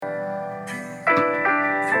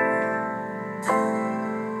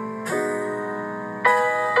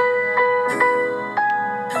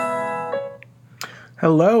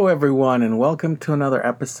Hello, everyone, and welcome to another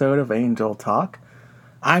episode of Angel Talk.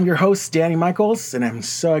 I'm your host, Danny Michaels, and I'm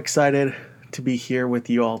so excited to be here with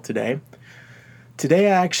you all today. Today,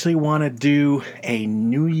 I actually want to do a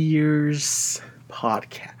New Year's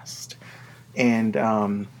podcast, and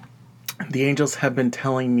the angels have been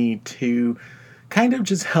telling me to kind of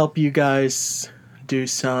just help you guys do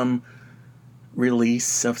some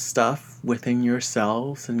release of stuff within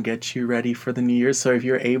yourselves and get you ready for the new year. So if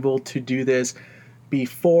you're able to do this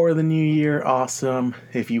before the new year, awesome.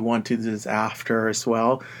 If you want to do this after as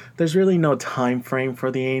well, there's really no time frame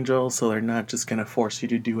for the angels, so they're not just going to force you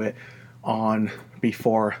to do it on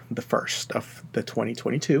before the 1st of the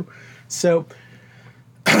 2022. So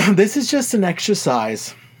this is just an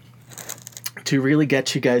exercise to really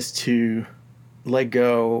get you guys to let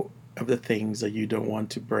go of the things that you don't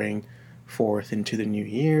want to bring forth into the new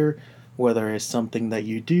year, whether it's something that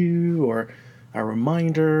you do or a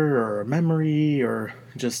reminder or a memory or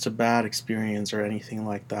just a bad experience or anything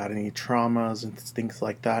like that, any traumas and things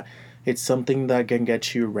like that. It's something that can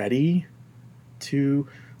get you ready to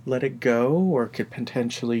let it go, or could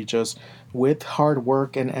potentially just, with hard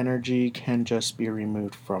work and energy, can just be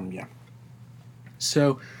removed from you.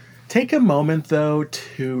 So take a moment though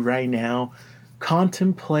to right now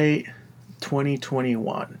contemplate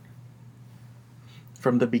 2021.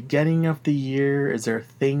 From the beginning of the year, is there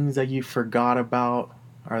things that you forgot about?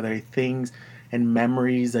 Are there things and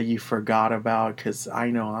memories that you forgot about? Because I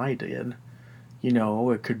know I did.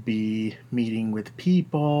 It could be meeting with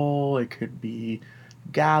people, it could be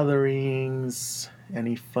gatherings,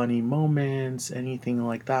 any funny moments, anything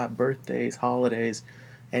like that, birthdays, holidays,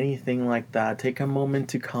 anything like that. Take a moment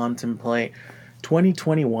to contemplate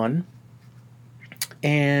 2021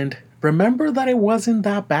 and remember that it wasn't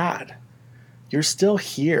that bad. You're still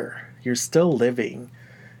here. You're still living.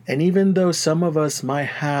 And even though some of us might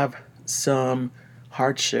have some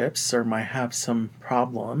hardships or might have some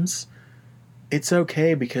problems, it's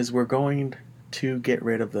okay because we're going to get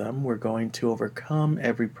rid of them. We're going to overcome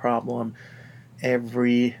every problem,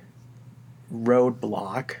 every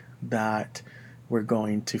roadblock that we're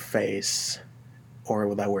going to face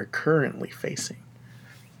or that we're currently facing.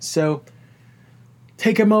 So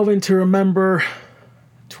take a moment to remember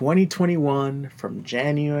 2021 from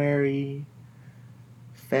January,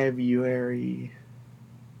 February,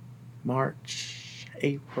 March,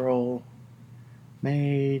 April,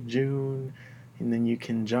 May, June, and then you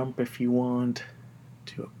can jump if you want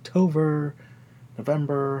to October,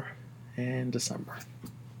 November, and December.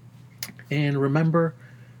 And remember,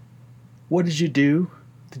 what did you do?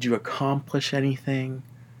 Did you accomplish anything?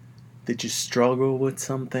 Did you struggle with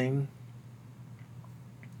something?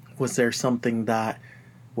 Was there something that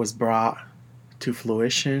was brought to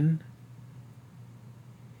fruition?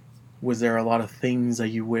 Was there a lot of things that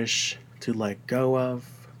you wish to let go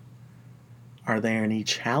of? Are there any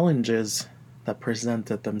challenges that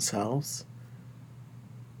presented themselves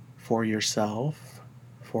for yourself,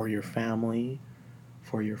 for your family,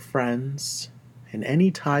 for your friends, in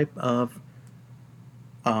any type of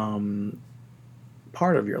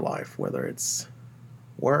part of your life, whether it's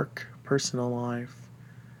work, personal life,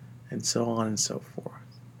 and so on and so forth?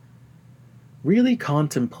 Really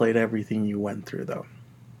contemplate everything you went through, though.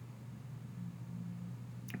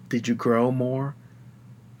 Did you grow more?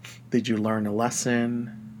 Did you learn a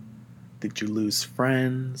lesson? Did you lose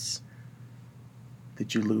friends?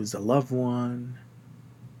 Did you lose a loved one?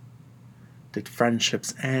 Did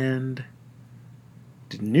friendships end?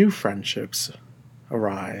 Did new friendships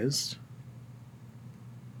arise?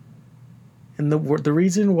 And the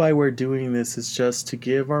reason why we're doing this is just to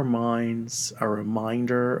give our minds a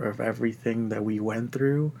reminder of everything that we went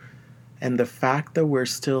through and the fact that we're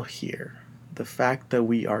still here. The fact that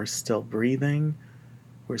we are still breathing.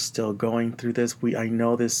 We're still going through this. I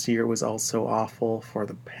know this year was also awful for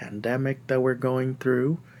the pandemic that we're going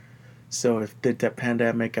through. So did the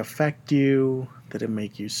pandemic affect you? Did it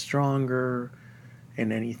make you stronger?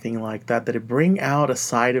 And anything like that? Did it bring out a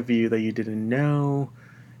side of you that you didn't know?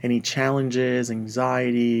 Any challenges,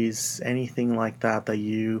 anxieties, anything like that that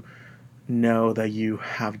you know that you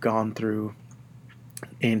have gone through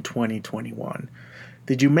in 2021?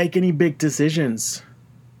 Did you make any big decisions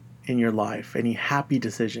in your life? Any happy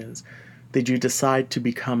decisions? Did you decide to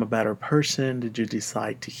become a better person? Did you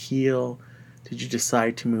decide to heal? Did you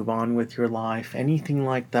decide to move on with your life? Anything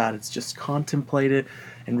like that. It's just contemplate it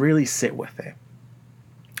and really sit with it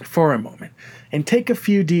for a moment. And take a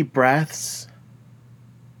few deep breaths.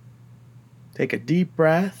 Take a deep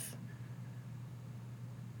breath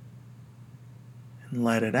and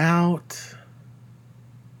let it out.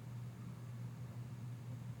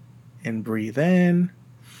 And breathe in.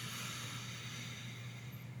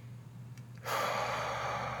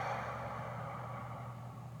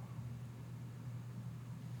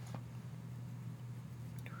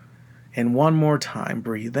 And one more time,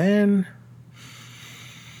 breathe in.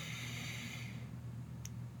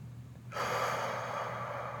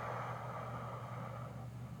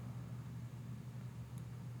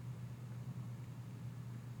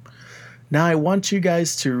 Now I want you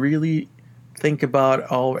guys to really think about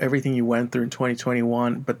everything you went through in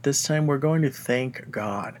 2021, but this time we're going to thank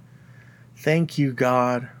God. Thank you,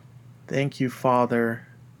 God. Thank you, Father,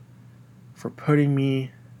 for putting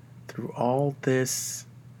me through all this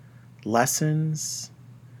lessons.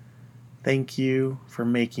 Thank you for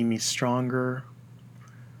making me stronger.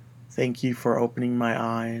 Thank you for opening my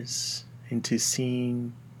eyes into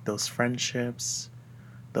seeing those friendships,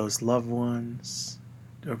 those loved ones,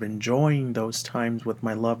 of enjoying those times with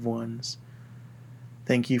my loved ones.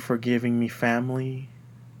 Thank you for giving me family.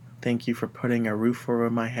 Thank you for putting a roof over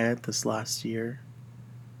my head this last year.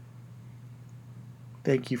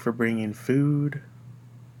 Thank you for bringing food,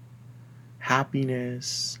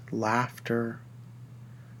 happiness, laughter,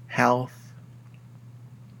 health,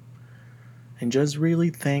 and just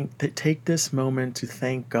really take this moment to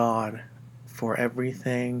thank God for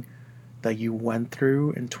everything that you went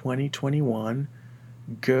through in 2021,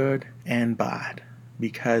 good and bad,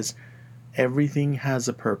 because everything has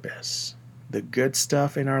a purpose. The good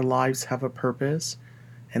stuff in our lives have a purpose,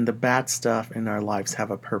 and the bad stuff in our lives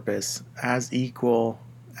have a purpose as equal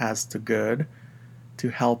as the good, to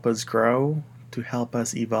help us grow, to help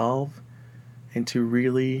us evolve, and to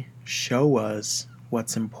really show us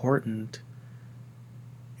what's important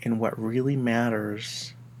and what really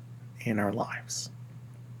matters in our lives.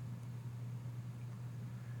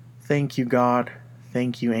 Thank you, God.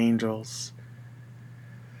 Thank you, angels.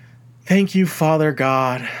 Thank you, Father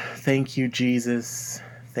God. Thank you, Jesus.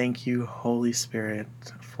 Thank you, Holy Spirit,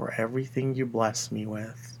 for everything you bless me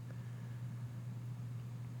with,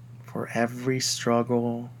 for every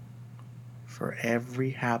struggle, for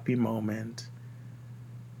every happy moment,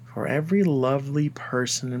 for every lovely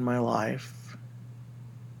person in my life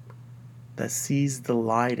that sees the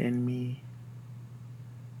light in me.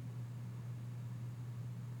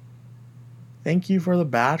 Thank you for the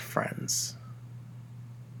bad friends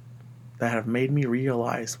that have made me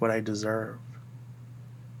realize what I deserve.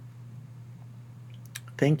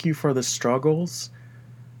 Thank you for the struggles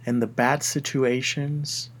and the bad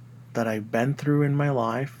situations that I've been through in my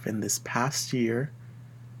life in this past year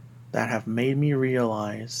that have made me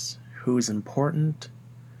realize who's important,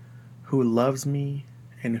 who loves me,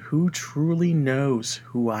 and who truly knows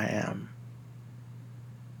who I am.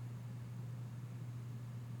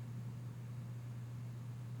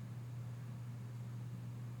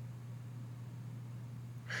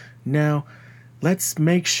 Now, let's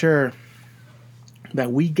make sure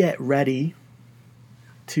that we get ready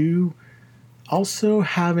to also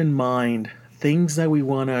have in mind things that we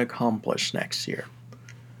want to accomplish next year.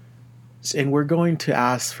 And we're going to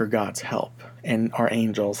ask for God's help and our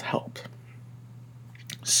angels' help.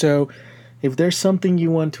 So, if there's something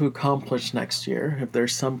you want to accomplish next year, if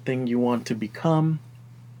there's something you want to become,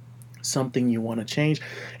 something you want to change,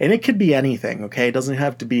 and it could be anything, okay? It doesn't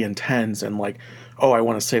have to be intense and like, oh, I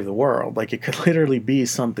want to save the world. Like, it could literally be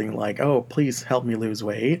something like, oh, please help me lose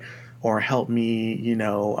weight, or help me,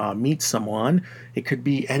 meet someone. It could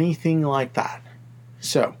be anything like that.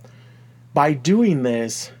 So, by doing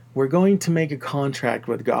this, we're going to make a contract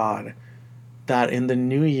with God that in the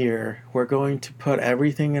new year, we're going to put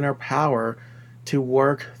everything in our power to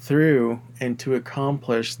work through and to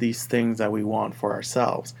accomplish these things that we want for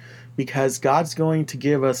ourselves. Because God's going to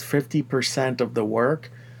give us 50% of the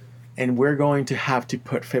work, and we're going to have to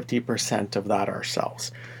put 50% of that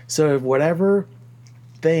ourselves. So if whatever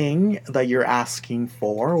thing that you're asking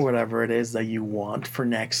for, whatever it is that you want for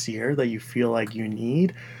next year, that you feel like you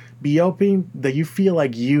need, be open, that you feel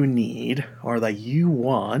like you need or that you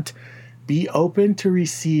want, be open to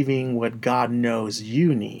receiving what God knows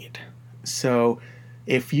you need. So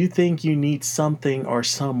if you think you need something or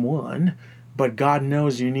someone, but God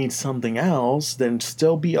knows you need something else, then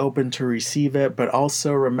still be open to receive it, but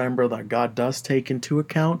also remember that God does take into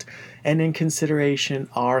account and in consideration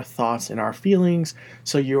our thoughts and our feelings,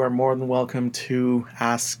 so you are more than welcome to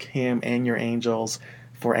ask Him and your angels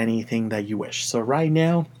for anything that you wish. So right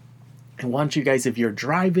now, I want you guys, if you're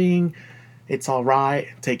driving, it's all right.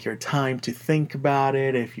 Take your time to think about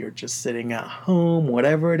it. If you're just sitting at home,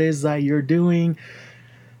 whatever it is that you're doing,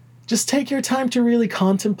 just take your time to really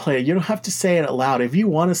contemplate. You don't have to say it out loud. If you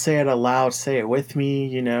want to say it out loud, say it with me,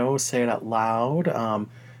 say it out loud,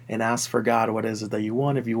 and ask for God what is it that you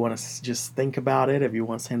want. If you want to just think about it, if you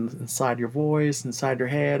want to say it inside your voice, inside your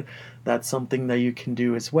head, that's something that you can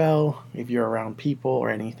do as well. If you're around people or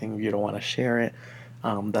anything, if you don't want to share it,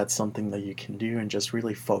 That's something that you can do and just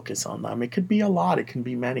really focus on them. It could be a lot, it can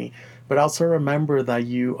be many, but also remember that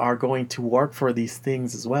you are going to work for these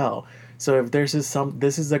things as well. So if this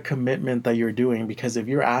is a commitment that you're doing, because if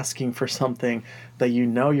you're asking for something that you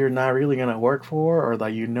know you're not really going to work for, or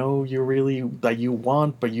that you know that you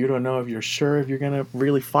want, but you don't know if you're sure if you're going to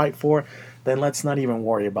really fight for, then let's not even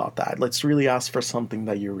worry about that. Let's really ask for something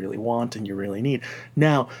that you really want and you really need.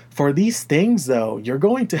 Now, for these things though, you're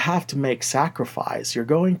going to have to make sacrifice. You're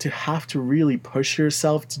going to have to really push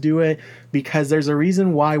yourself to do it, because there's a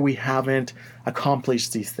reason why we haven't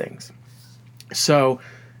accomplished these things. So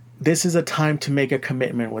this is a time to make a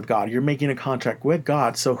commitment with God. You're making a contract with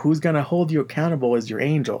God. So who's going to hold you accountable is your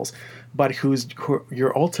angels, but who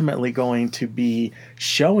you're ultimately going to be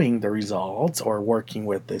showing the results or working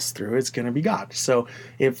with this through is going to be God. So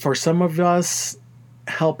if for some of us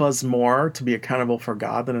help us more to be accountable for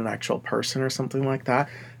God than an actual person or something like that,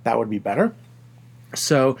 that would be better.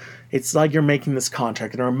 So it's like you're making this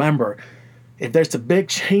contract. And remember, if there's a big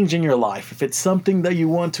change in your life, if it's something that you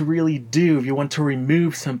want to really do, if you want to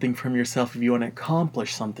remove something from yourself, if you want to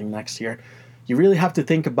accomplish something next year, you really have to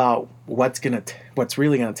think about what's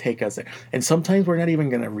really going to take us there. And sometimes we're not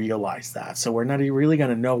even going to realize that. So we're not really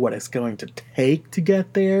going to know what it's going to take to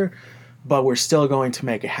get there, but we're still going to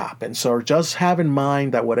make it happen. So just have in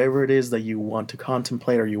mind that whatever it is that you want to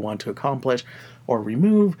contemplate or you want to accomplish or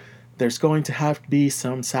remove, there's going to have to be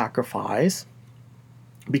some sacrifice.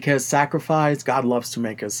 Because sacrifice, God loves to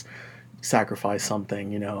make us sacrifice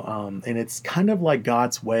something, and it's kind of like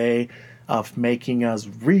God's way of making us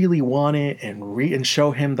really want it and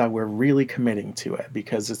show him that we're really committing to it,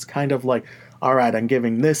 because it's kind of like, all right, I'm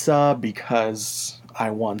giving this up because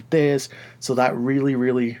I want this. So that really,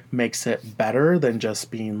 really makes it better than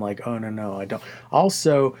just being like, oh, no, I don't.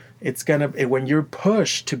 Also, when you're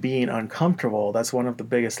pushed to being uncomfortable, that's one of the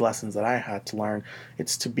biggest lessons that I had to learn.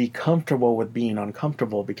 It's to be comfortable with being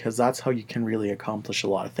uncomfortable, because that's how you can really accomplish a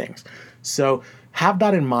lot of things. So have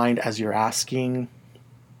that in mind as you're asking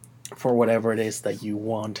for whatever it is that you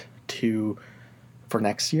want for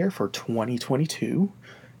next year, for 2022.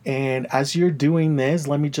 And as you're doing this,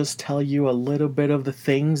 let me just tell you a little bit of the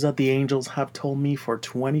things that the angels have told me for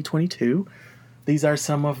 2022. These are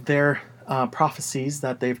some of their prophecies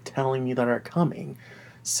that they're telling me that are coming.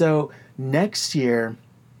 So next year,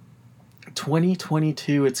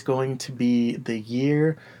 2022, it's going to be the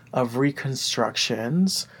year of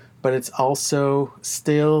reconstructions, but it's also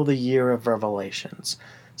still the year of revelations.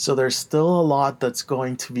 So there's still a lot that's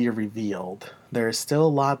going to be revealed. There's still a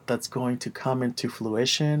lot that's going to come into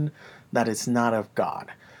fruition that is not of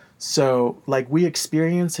God. So like we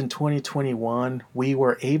experienced in 2021, we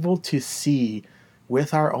were able to see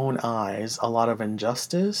with our own eyes a lot of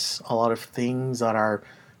injustice, a lot of things that are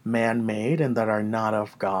man-made and that are not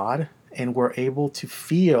of God. And we're able to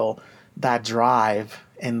feel that drive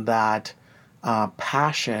and that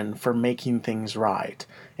passion for making things right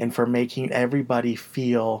and for making everybody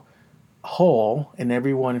feel whole and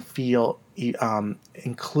everyone feel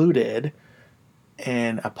included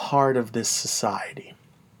and a part of this society.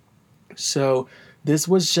 So this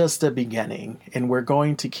was just the beginning, and we're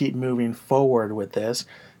going to keep moving forward with this,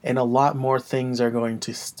 and a lot more things are going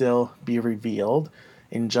to still be revealed.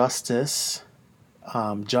 Injustice,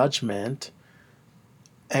 judgment,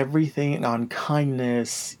 everything on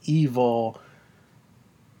kindness, evil,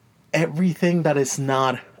 everything that is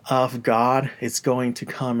not of God is going to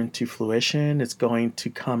come into fruition. It's going to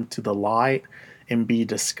come to the light and be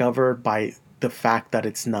discovered by the fact that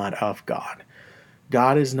it's not of God.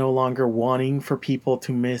 God is no longer wanting for people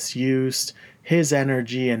to misuse his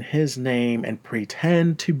energy and his name and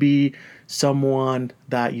pretend to be someone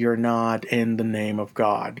that you're not in the name of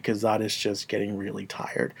God, because that is just getting really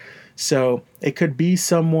tired. So it could be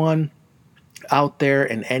someone out there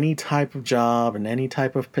in any type of job and any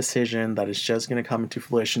type of position that is just going to come into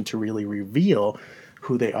fruition to really reveal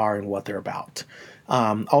who they are and what they're about.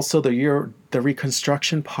 Also, the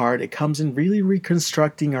reconstruction part, it comes in really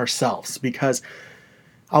reconstructing ourselves, because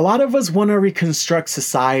a lot of us want to reconstruct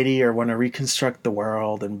society or want to reconstruct the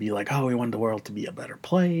world and be like, oh, we want the world to be a better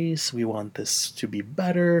place. We want this to be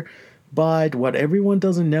better. But what everyone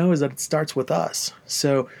doesn't know is that it starts with us.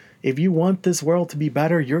 So if you want this world to be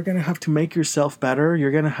better, you're going to have to make yourself better.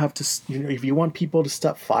 You're going to have to, if you want people to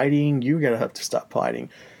stop fighting, you're going to have to stop fighting.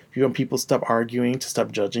 If you want people to stop arguing, to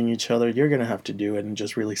stop judging each other, you're going to have to do it and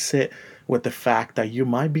just really sit with the fact that you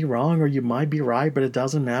might be wrong or you might be right, but it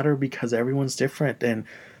doesn't matter because everyone's different. And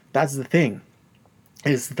that's the thing,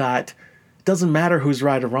 is that it doesn't matter who's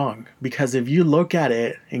right or wrong, because if you look at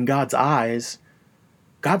it in God's eyes,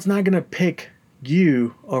 God's not going to pick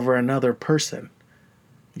you over another person.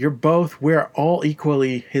 We're all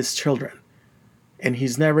equally his children. And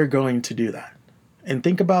he's never going to do that. And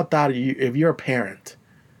think about that. If you're a parent,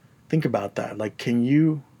 think about that. Like, can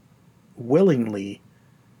you willingly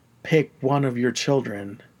pick one of your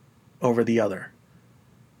children over the other?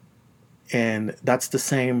 And that's the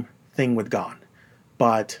same thing with God.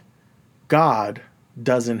 But God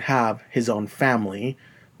doesn't have his own family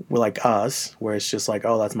like us, where it's just like,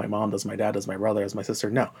 oh, that's my mom, that's my dad, that's my brother, that's my sister.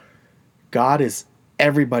 No. God is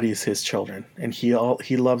everybody's his children, and he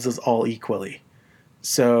loves us all equally.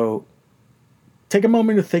 So take a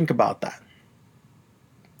moment to think about that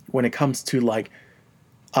when it comes to like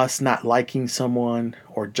us not liking someone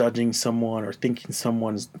or judging someone or thinking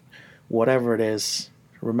someone's whatever it is.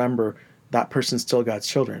 Remember, that person's still God's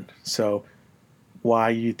children. So why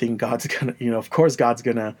you think God's gonna, of course God's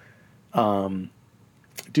gonna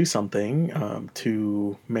do something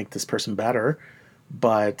to make this person better,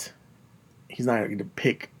 but he's not going to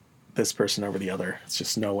pick this person over the other. It's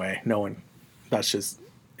just no way. No one. That's just,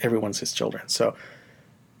 everyone's his children. So,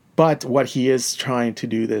 but what he is trying to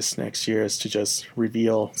do this next year is to just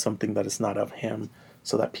reveal something that is not of him,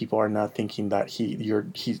 so that people are not thinking that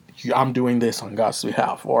I'm doing this on God's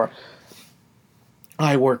behalf, or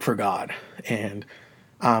I work for God. And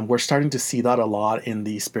we're starting to see that a lot in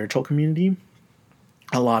the spiritual community.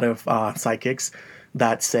 A lot of psychics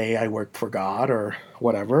that say I work for God or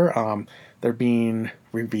whatever, they're being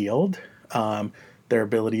revealed. Their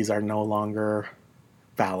abilities are no longer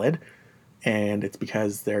valid, and it's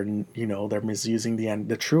because they're misusing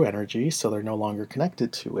the true energy, so they're no longer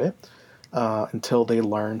connected to it until they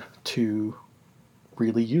learn to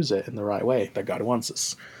really use it in the right way that God wants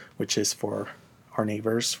us, which is for our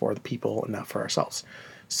neighbors, for the people, and not for ourselves.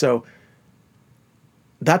 So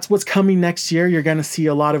that's what's coming next year. You're going to see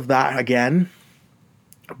a lot of that again,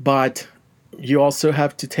 but you also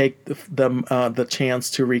have to take the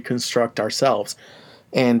chance to reconstruct ourselves.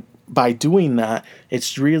 And by doing that,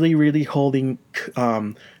 it's really, really holding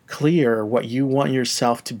clear what you want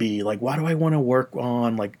yourself to be. Like, what do I want to work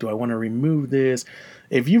on? Like, do I want to remove this?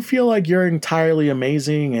 If you feel like you're entirely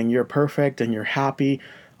amazing and you're perfect and you're happy,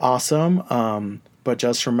 awesome. But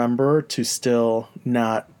just remember to still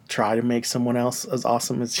not try to make someone else as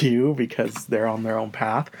awesome as you, because they're on their own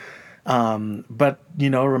path. But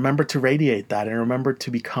remember to radiate that, and remember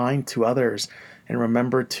to be kind to others, and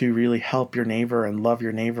remember to really help your neighbor and love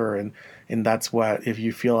your neighbor. And that's what, if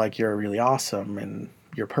you feel like you're really awesome and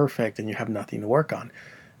you're perfect and you have nothing to work on.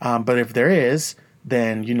 But if there is,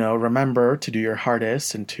 then, remember to do your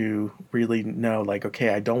hardest and to really know, like, okay,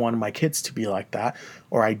 I don't want my kids to be like that,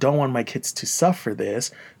 or I don't want my kids to suffer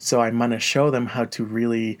this. So I'm going to show them how to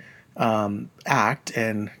really act,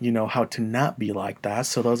 and, how to not be like that.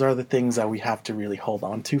 So those are the things that we have to really hold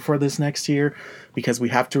on to for this next year, because we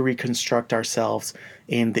have to reconstruct ourselves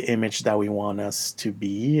in the image that we want us to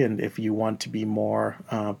be. And if you want to be more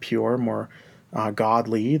pure, more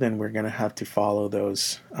godly, then we're going to have to follow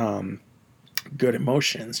those good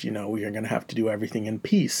emotions. We are going to have to do everything in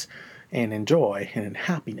peace and in joy and in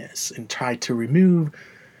happiness, and try to remove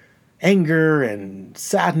anger and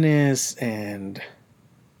sadness and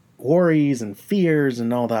worries and fears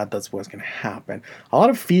and all that. That's what's going to happen. A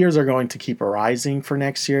lot of fears are going to keep arising for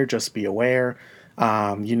next year. Just be aware.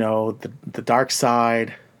 The dark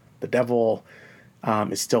side, the devil,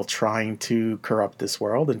 is still trying to corrupt this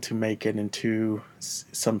world and to make it into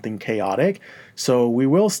something chaotic. So we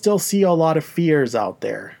will still see a lot of fears out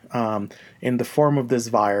there in the form of this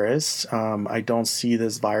virus. I don't see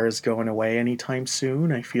this virus going away anytime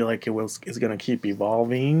soon. I feel like it's going to keep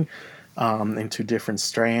evolving into different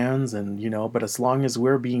strands, and but as long as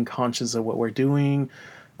we're being conscious of what we're doing,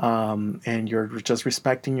 and you're just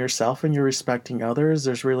respecting yourself and you're respecting others,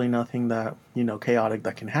 there's really nothing that chaotic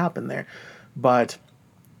that can happen there. But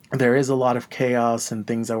there is a lot of chaos and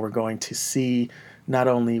things that we're going to see, not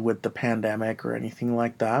only with the pandemic or anything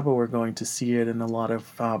like that, but we're going to see it in a lot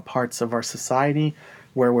of parts of our society,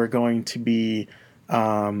 where we're going to be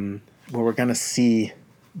where we're going to see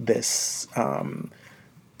this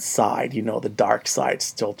side, the dark side,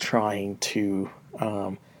 still trying to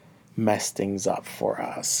mess things up for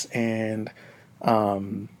us. And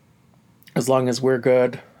as long as we're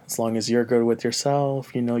good, as long as you're good with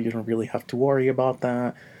yourself, you don't really have to worry about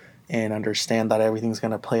that, and understand that everything's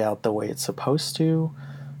going to play out the way it's supposed to.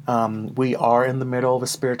 We are in the middle of a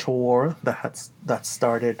spiritual war that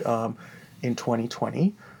started in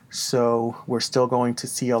 2020, so we're still going to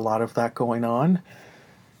see a lot of that going on.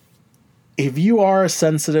 If you are a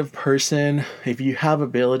sensitive person, if you have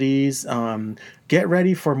abilities, get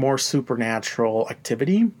ready for more supernatural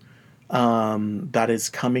activity. that is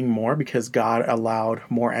coming more because God allowed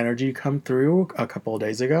more energy to come through a couple of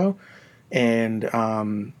days ago.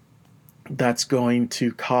 And that's going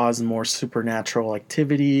to cause more supernatural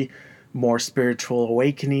activity, more spiritual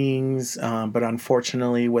awakenings. But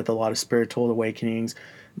unfortunately, with a lot of spiritual awakenings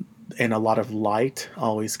and a lot of light,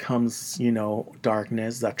 always comes,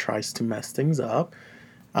 darkness that tries to mess things up.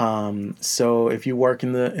 So if you work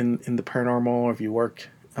in the paranormal, or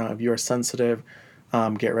if you are sensitive,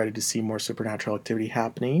 get ready to see more supernatural activity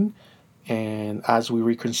happening. And as we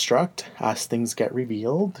reconstruct, as things get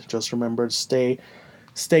revealed, just remember to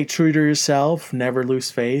stay true to yourself, never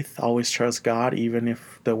lose faith, always trust God, even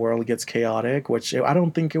if the world gets chaotic, which I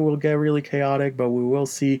don't think it will get really chaotic, but we will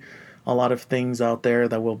see a lot of things out there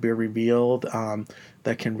that will be revealed,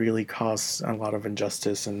 that can really cause a lot of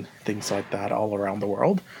injustice and things like that all around the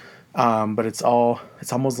world. But it's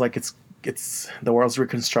almost like it's the world's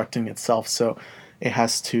reconstructing itself, so it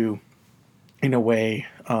has to, in a way,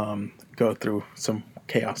 go through some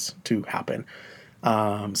chaos to happen.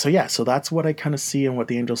 So that's what I kind of see and what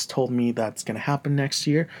the angels told me that's going to happen next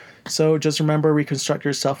year. So just remember, reconstruct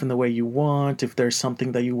yourself in the way you want. If there's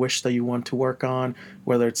something that you wish that you want to work on,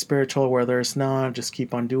 whether it's spiritual, whether it's not, just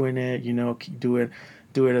keep on doing it. Do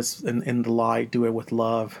it as in the light, do it with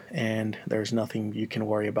love, and there's nothing you can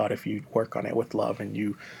worry about if you work on it with love and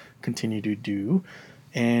you continue to do.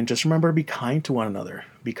 And just remember to be kind to one another.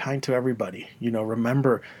 Be kind to everybody.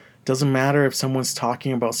 Remember, doesn't matter if someone's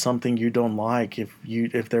talking about something you don't like,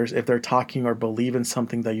 if they're talking or believe in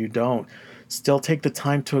something that you don't, still take the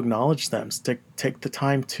time to acknowledge them. Take the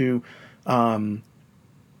time to to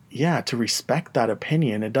respect that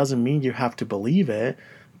opinion. It doesn't mean you have to believe it,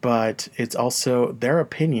 but it's also their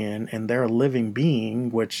opinion and they're a living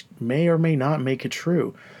being, which may or may not make it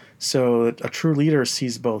true. So a true leader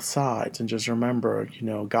sees both sides, and just remember,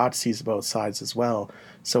 God sees both sides as well.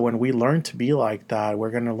 So when we learn to be like that,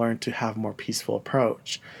 we're going to learn to have more peaceful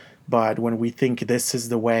approach. But when we think this is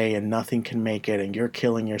the way and nothing can make it and you're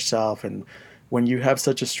killing yourself, and when you have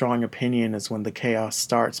such a strong opinion is when the chaos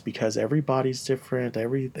starts, because everybody's different,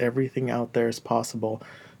 everything out there is possible.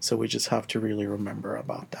 So we just have to really remember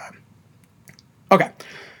about that. Okay.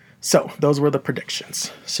 So those were the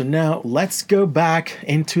predictions. So now let's go back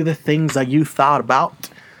into the things that you thought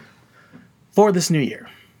about for this new year.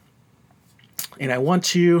 And I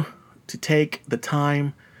want you to take the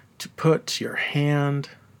time to put your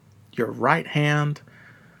right hand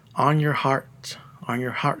on your heart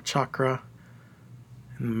chakra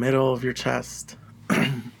in the middle of your chest,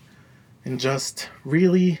 and just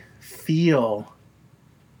really feel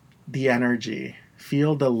the energy,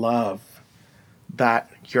 feel the love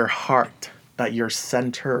that your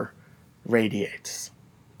center radiates.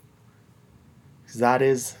 That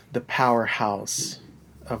is the powerhouse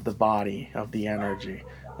of the body, of the energy,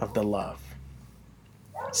 of the love.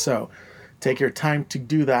 So take your time to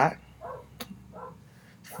do that.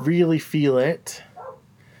 Really feel it.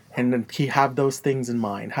 And then have those things in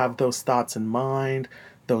mind. Have those thoughts in mind.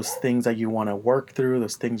 Those things that you want to work through.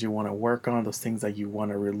 Those things you want to work on. Those things that you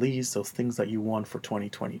want to release. Those things that you want for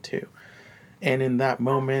 2022. And in that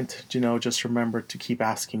moment, just remember to keep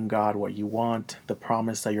asking God what you want, the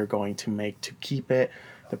promise that you're going to make to keep it,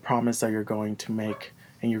 the promise that you're going to make,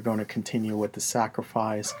 and you're going to continue with the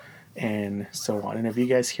sacrifice, and so on. And if you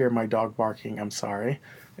guys hear my dog barking, I'm sorry.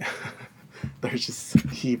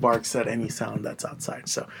 He barks at any sound that's outside.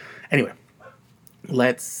 So anyway,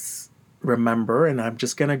 let's remember, and I'm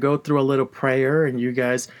just going to go through a little prayer, and you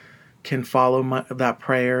guys can follow that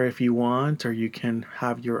prayer if you want, or you can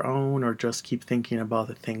have your own, or just keep thinking about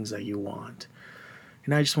the things that you want.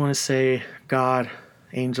 And I just want to say, God,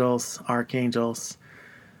 angels, archangels,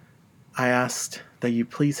 I ask that you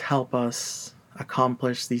please help us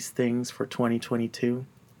accomplish these things for 2022.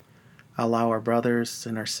 Allow our brothers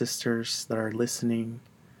and our sisters that are listening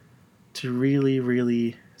to really,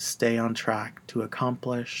 really stay on track, to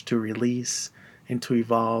accomplish, to release, and to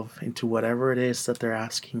evolve into whatever it is that they're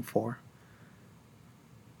asking for.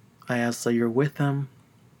 I ask that you're with them,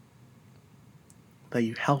 that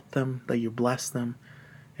you help them, that you bless them,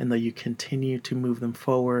 and that you continue to move them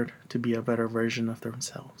forward to be a better version of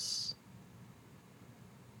themselves.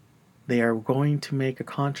 They are going to make a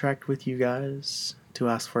contract with you guys to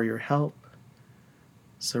ask for your help.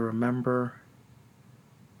 So remember,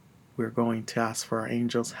 we're going to ask for our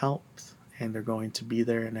angels' help, and they're going to be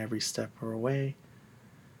there in every step of our way.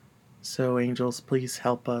 So angels, please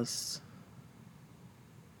help us.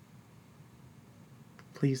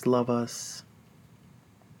 Please love us.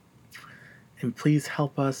 And please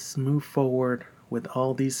help us move forward with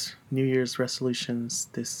all these New Year's resolutions,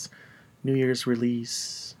 this New Year's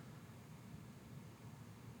release.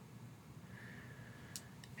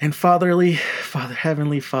 And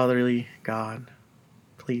Heavenly Fatherly God,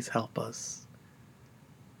 please help us.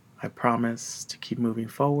 I promise to keep moving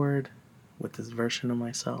forward with this version of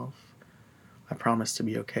myself. I promise to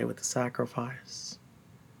be okay with the sacrifice.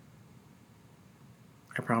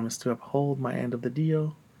 I promise to uphold my end of the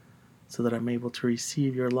deal so that I'm able to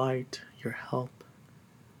receive your light, your help.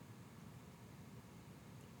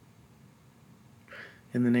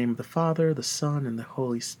 In the name of the Father, the Son, and the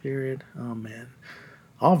Holy Spirit. Amen.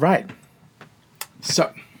 All right.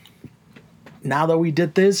 So, now that we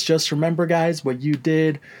did this, just remember, guys, what you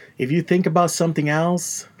did. If you think about something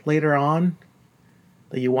else later on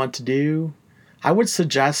that you want to do, I would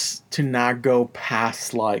suggest to not go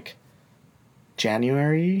past like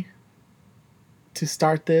January to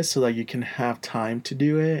start this so that you can have time to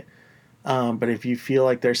do it. But if you feel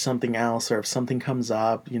like there's something else or if something comes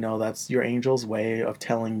up, that's your angel's way of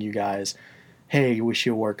telling you guys, hey, we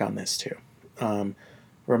should work on this too.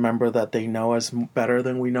 Remember that they know us better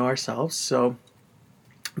than we know ourselves. So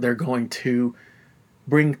they're going to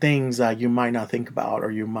bring things that you might not think about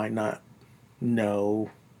or you might not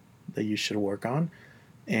know that you should work on.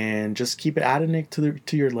 And just keep it adding it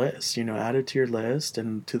to your list, add it to your list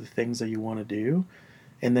and to the things that you want to do.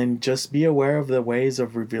 And then just be aware of the ways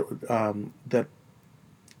of that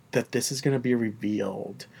this is going to be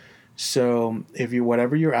revealed. So if you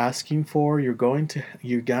whatever you're asking for, you're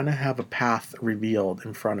gonna have a path revealed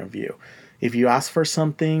in front of you. If you ask for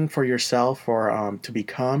something for yourself or to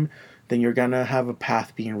become, then you're gonna have a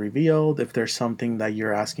path being revealed. If there's something that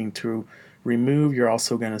you're asking to remove, you're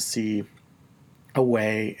also gonna see a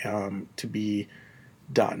way to be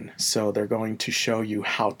done. So they're going to show you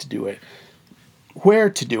how to do it, where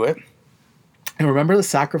to do it. And remember the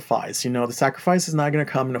sacrifice. The sacrifice is not going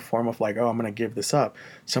to come in a form of like, oh, I'm going to give this up.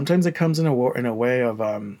 Sometimes it comes in a way of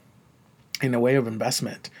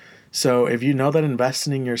investment. So if you know that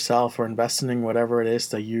investing in yourself or investing in whatever it is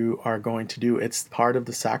that you are going to do, it's part of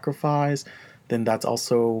the sacrifice, then that's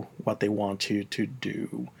also what they want you to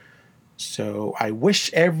do. So I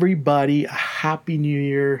wish everybody a happy new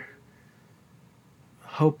year.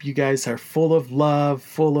 Hope you guys are full of love,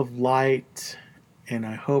 full of light. And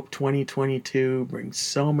I hope 2022 brings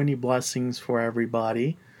so many blessings for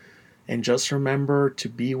everybody. And just remember to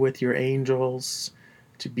be with your angels,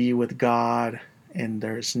 to be with God, and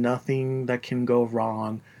there's nothing that can go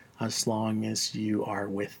wrong as long as you are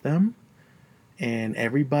with them. And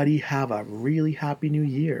everybody have a really happy new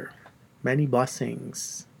year. Many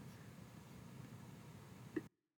blessings.